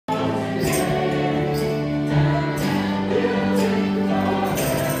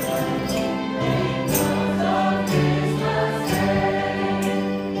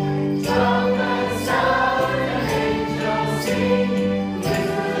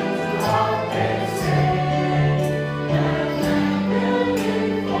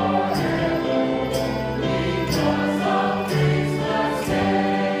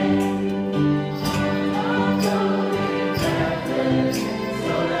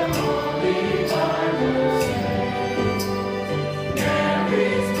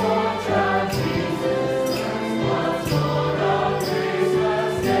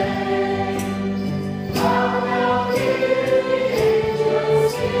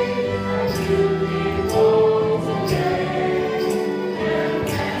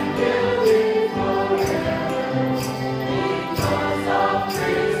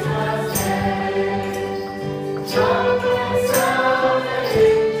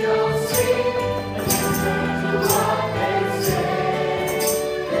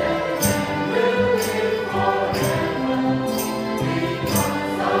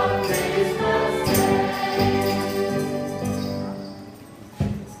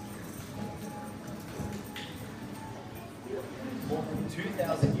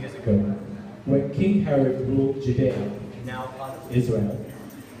ago, when King Herod ruled Judea, now part of Israel,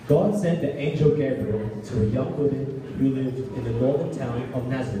 God sent the angel Gabriel to a young woman who lived in the northern town of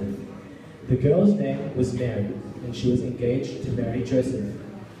Nazareth. The girl's name was Mary, and she was engaged to marry Joseph.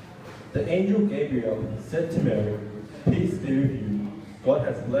 The angel Gabriel said to Mary, "Peace be with you. God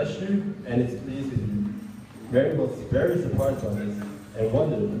has blessed you and is pleased with you." Mary was very surprised by this and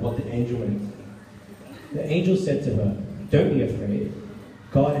wondered what the angel meant. The angel said to her, "Don't be afraid.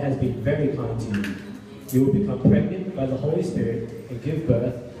 God has been very kind to you. You will become pregnant by the Holy Spirit and give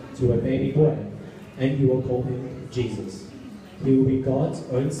birth to a baby boy, and you will call him Jesus. He will be God's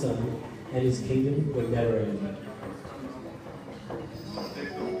own son, and his kingdom will never end."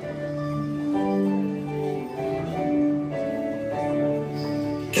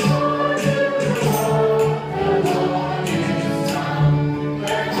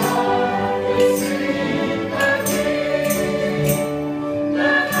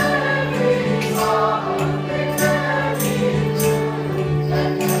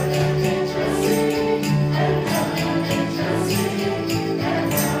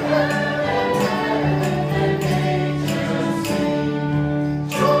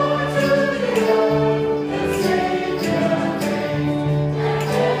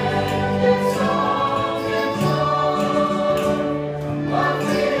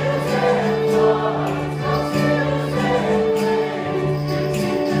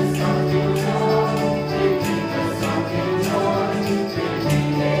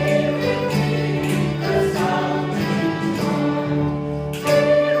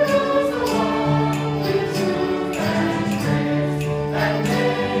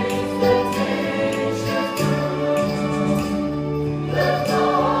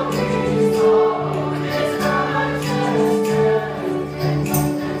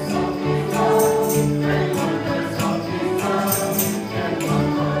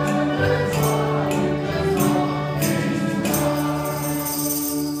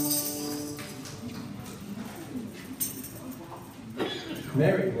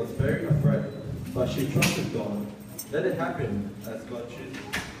 Mary was very afraid, but she trusted God. Let it happen as God chooses.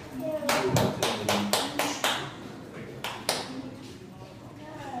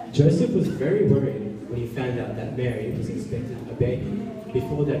 Joseph was very worried when he found out that Mary was expecting a baby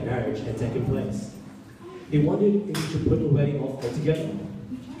before their marriage had taken place. He wondered if he should put the wedding off altogether.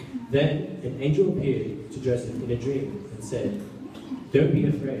 Then an angel appeared to Joseph in a dream and said, Don't be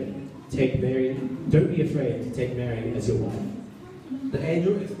afraid to take Mary as your wife." The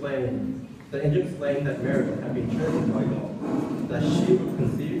angel explained that Mary had been chosen by God, that she would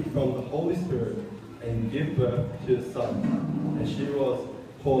conceive from the Holy Spirit and give birth to a son, and she was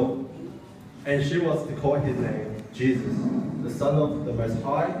to call his name Jesus, the Son of the Most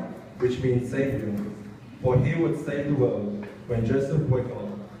High, which means Savior, for he would save the world. When Joseph woke up,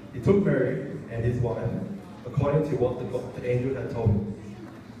 he took Mary and his wife, according to what the angel had told him.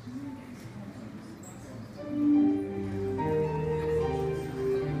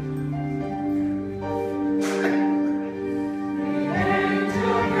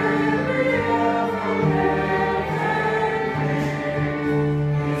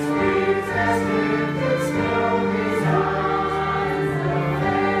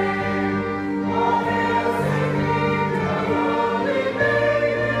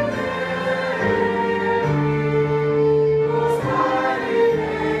 Most high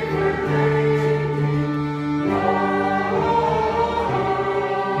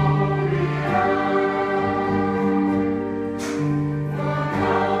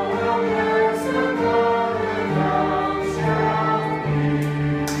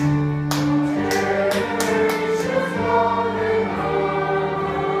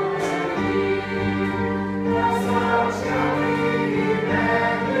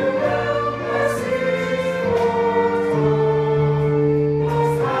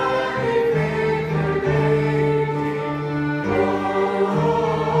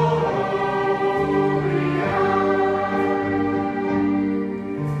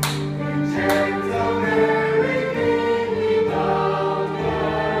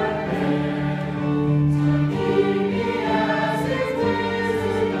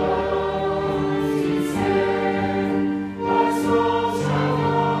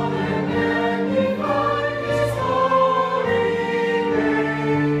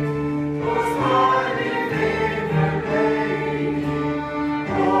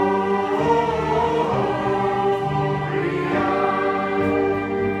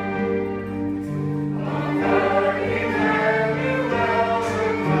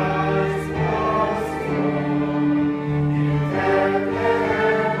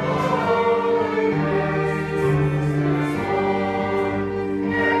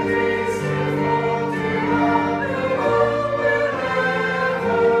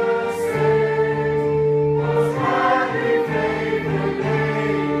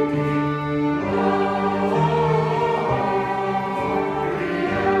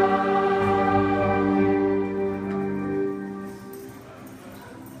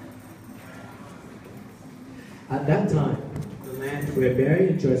where Mary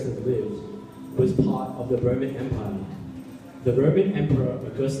and Joseph lived, was part of the Roman Empire. The Roman Emperor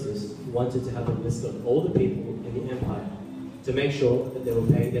Augustus wanted to have a list of all the people in the empire to make sure that they were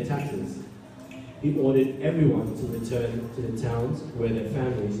paying their taxes. He ordered everyone to return to the towns where their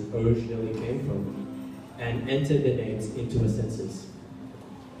families originally came from and enter their names into a census.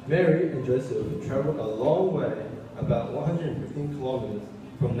 Mary and Joseph traveled a long way, about 115 kilometers,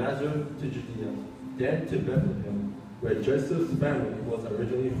 from Nazareth to Judea, then to Bethlehem, where Joseph's family was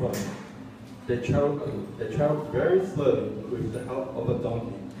originally from. They traveled very slowly with the help of a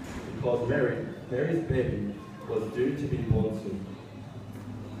donkey, because Mary's baby was due to be born soon.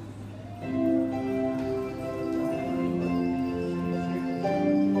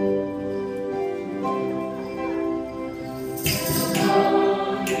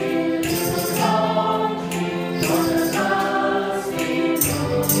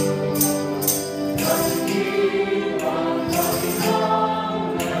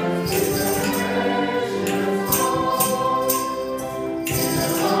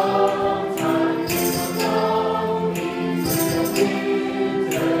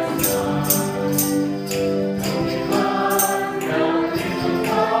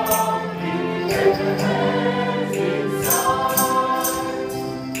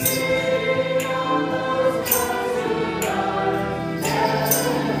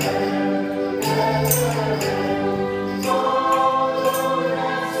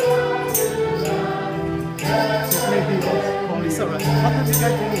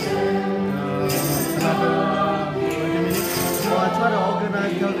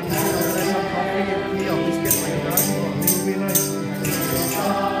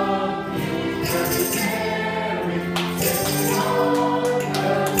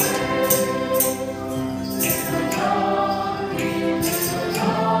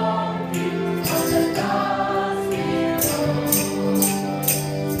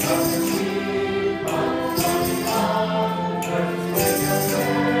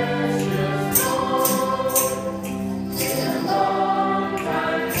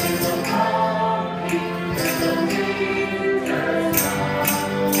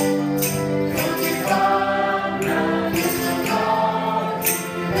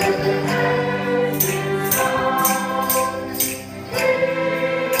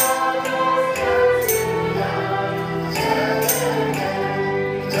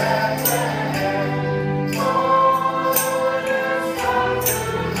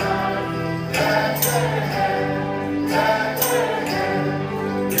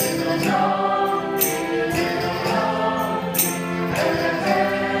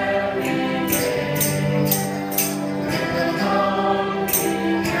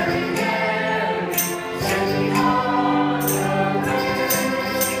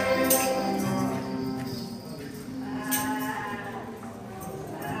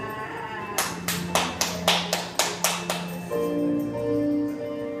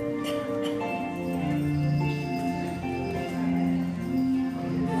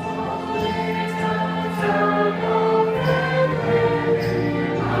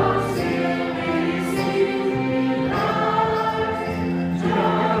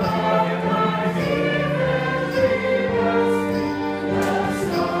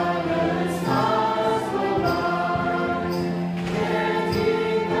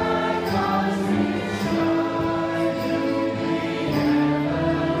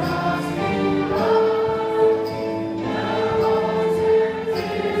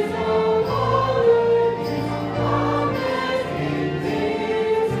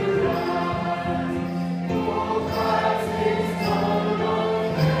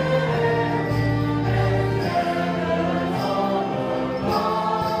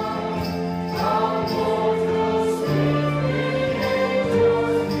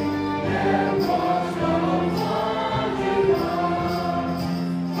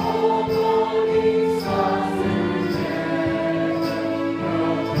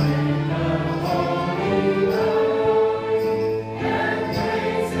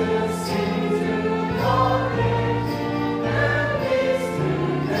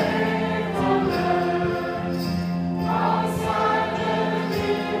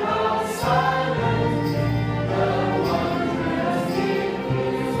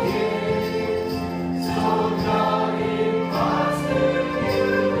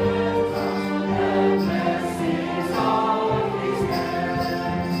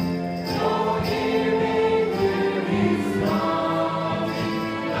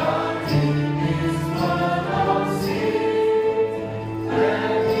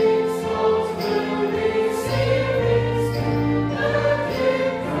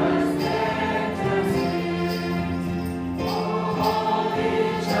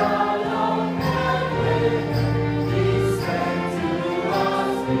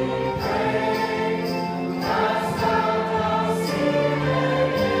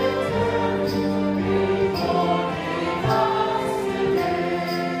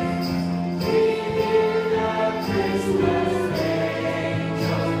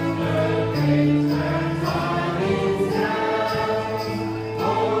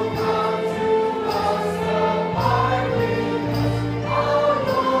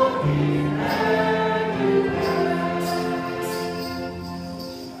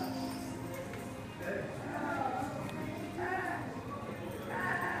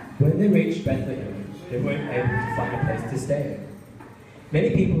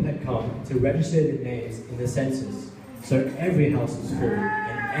 Many people had come to register their names in the census, so every house was full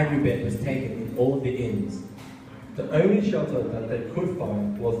and every bed was taken in all the inns. The only shelter that they could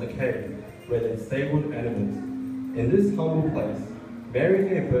find was a cave where they stabled animals. In this humble place, Mary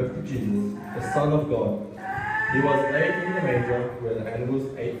gave birth to Jesus, the Son of God. He was laid in the manger where the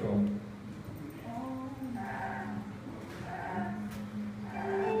animals ate from.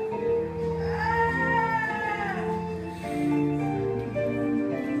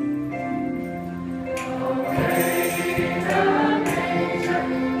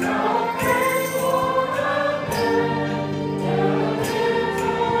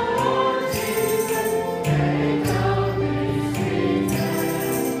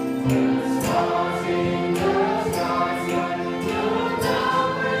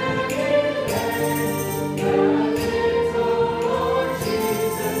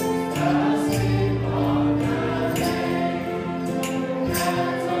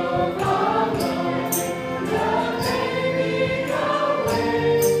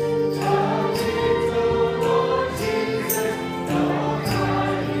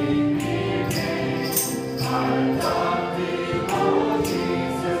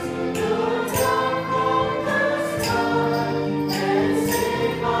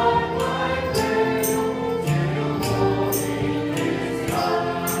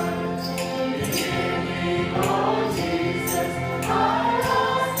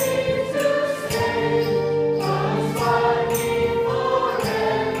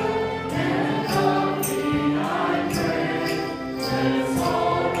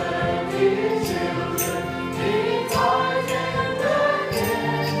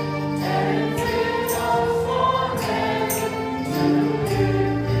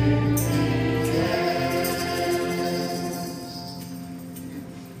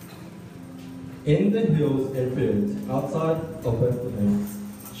 In the hills and fields outside of Bethlehem,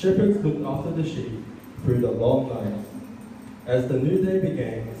 shepherds looked after the sheep through the long night. As the new day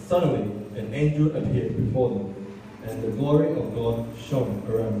began, suddenly an angel appeared before them, and the glory of God shone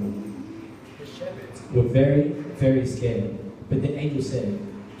around them. The shepherds were very, very scared, but the angel said,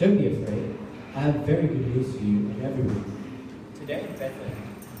 "Don't be afraid. I have very good news for you and everyone. Today in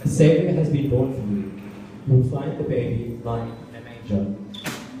Bethlehem, a Savior has been born for you. You will find the baby lying in a manger."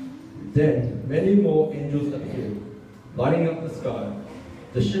 Then many more angels appeared, lighting up the sky.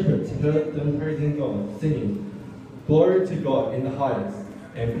 The shepherds heard them praising God, singing, "Glory to God in the highest,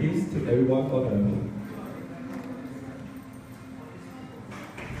 and peace to everyone on earth."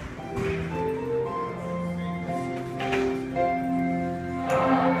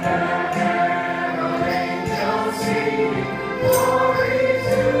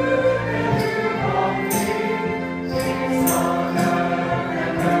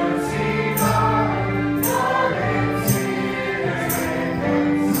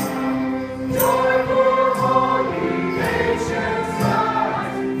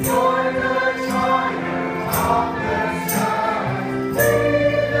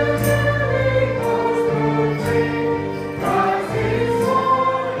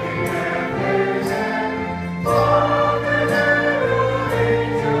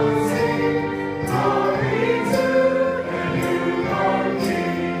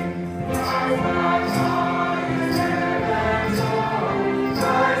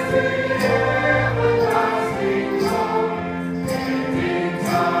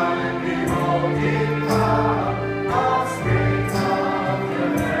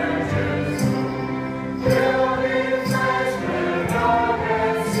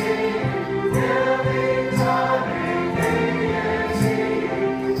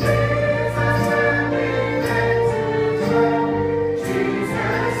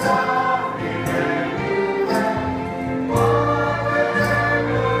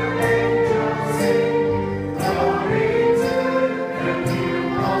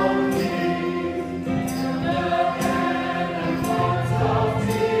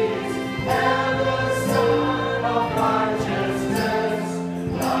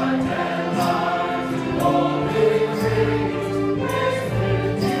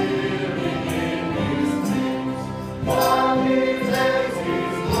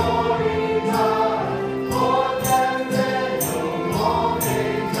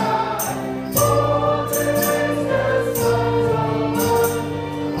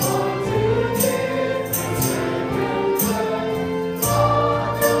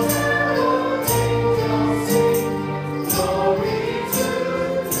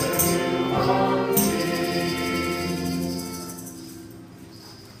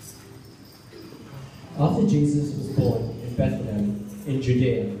 After Jesus was born in Bethlehem in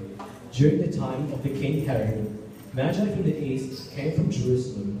Judea, during the time of the King Herod, Magi from the east came from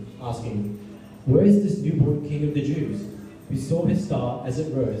Jerusalem, asking, "Where is this newborn King of the Jews? We saw his star as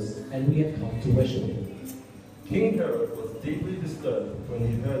it rose, and we have come to worship him." King Herod was deeply disturbed when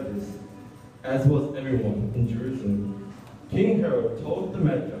he heard this, as was everyone in Jerusalem. King Herod told the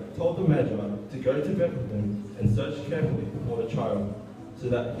Magi to go to Bethlehem and search carefully for the child, so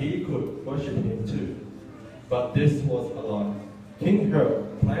that he could worship him too. But this was a lie. King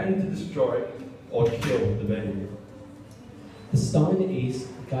Herod planned to destroy or kill the baby. The star in the east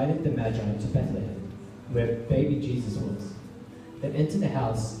guided the Magi to Bethlehem, where baby Jesus was. They entered the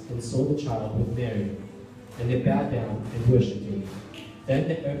house and saw the child with Mary, and they bowed down and worshipped him. Then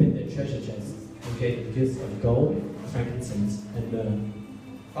they opened their treasure chests and gave him gifts of gold, frankincense, and myrrh.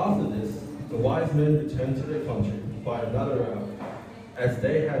 After this, the wise men returned to their country by another route, as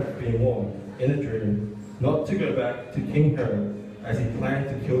they had been warned in a dream not to go back to King Herod, as he planned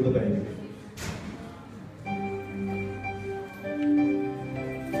to kill the baby.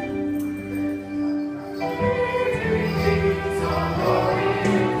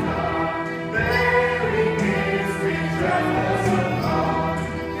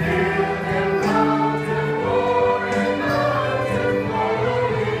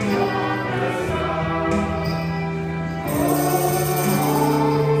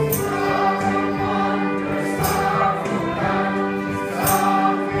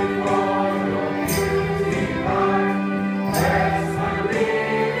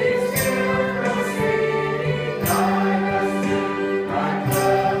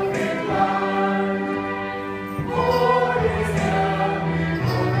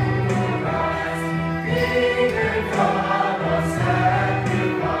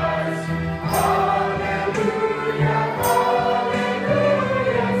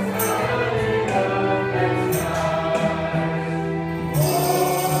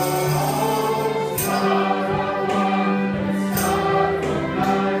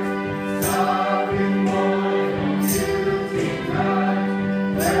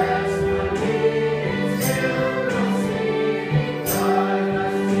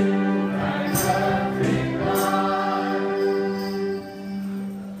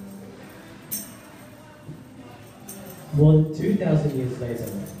 More than 2,000 years later,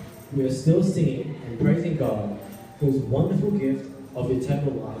 we are still singing and praising God for his wonderful gift of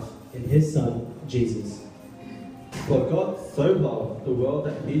eternal life in his Son, Jesus. For God so loved the world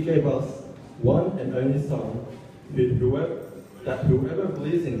that he gave us one and only Son, that whoever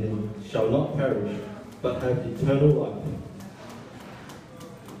believes in him shall not perish, but have eternal life.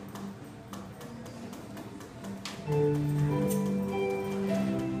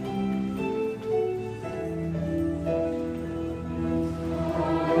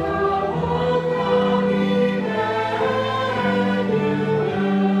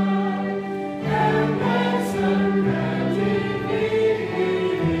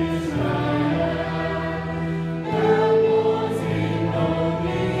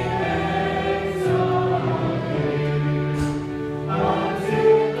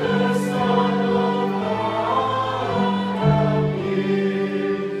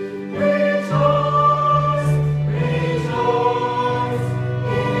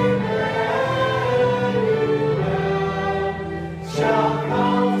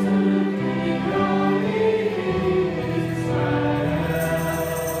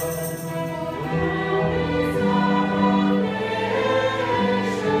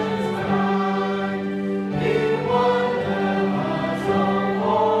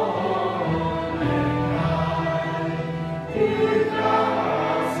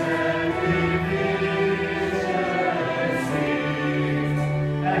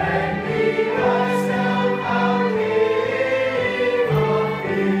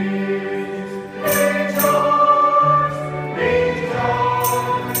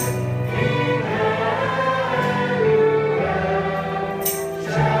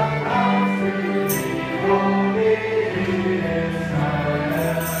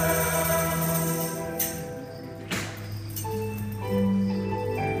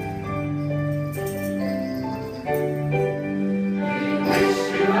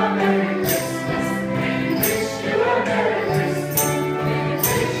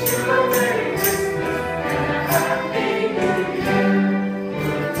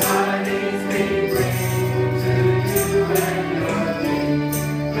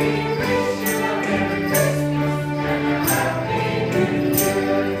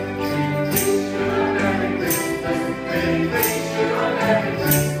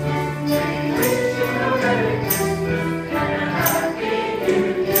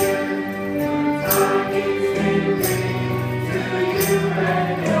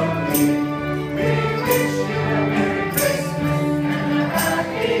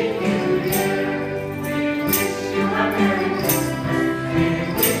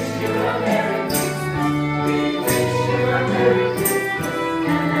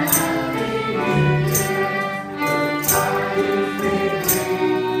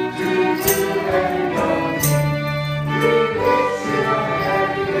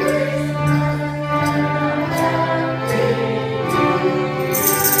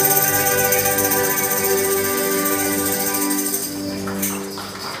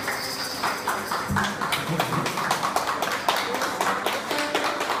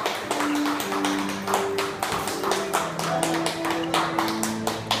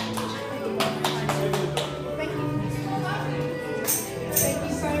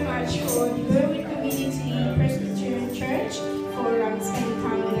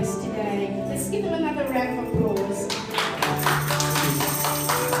 round of applause.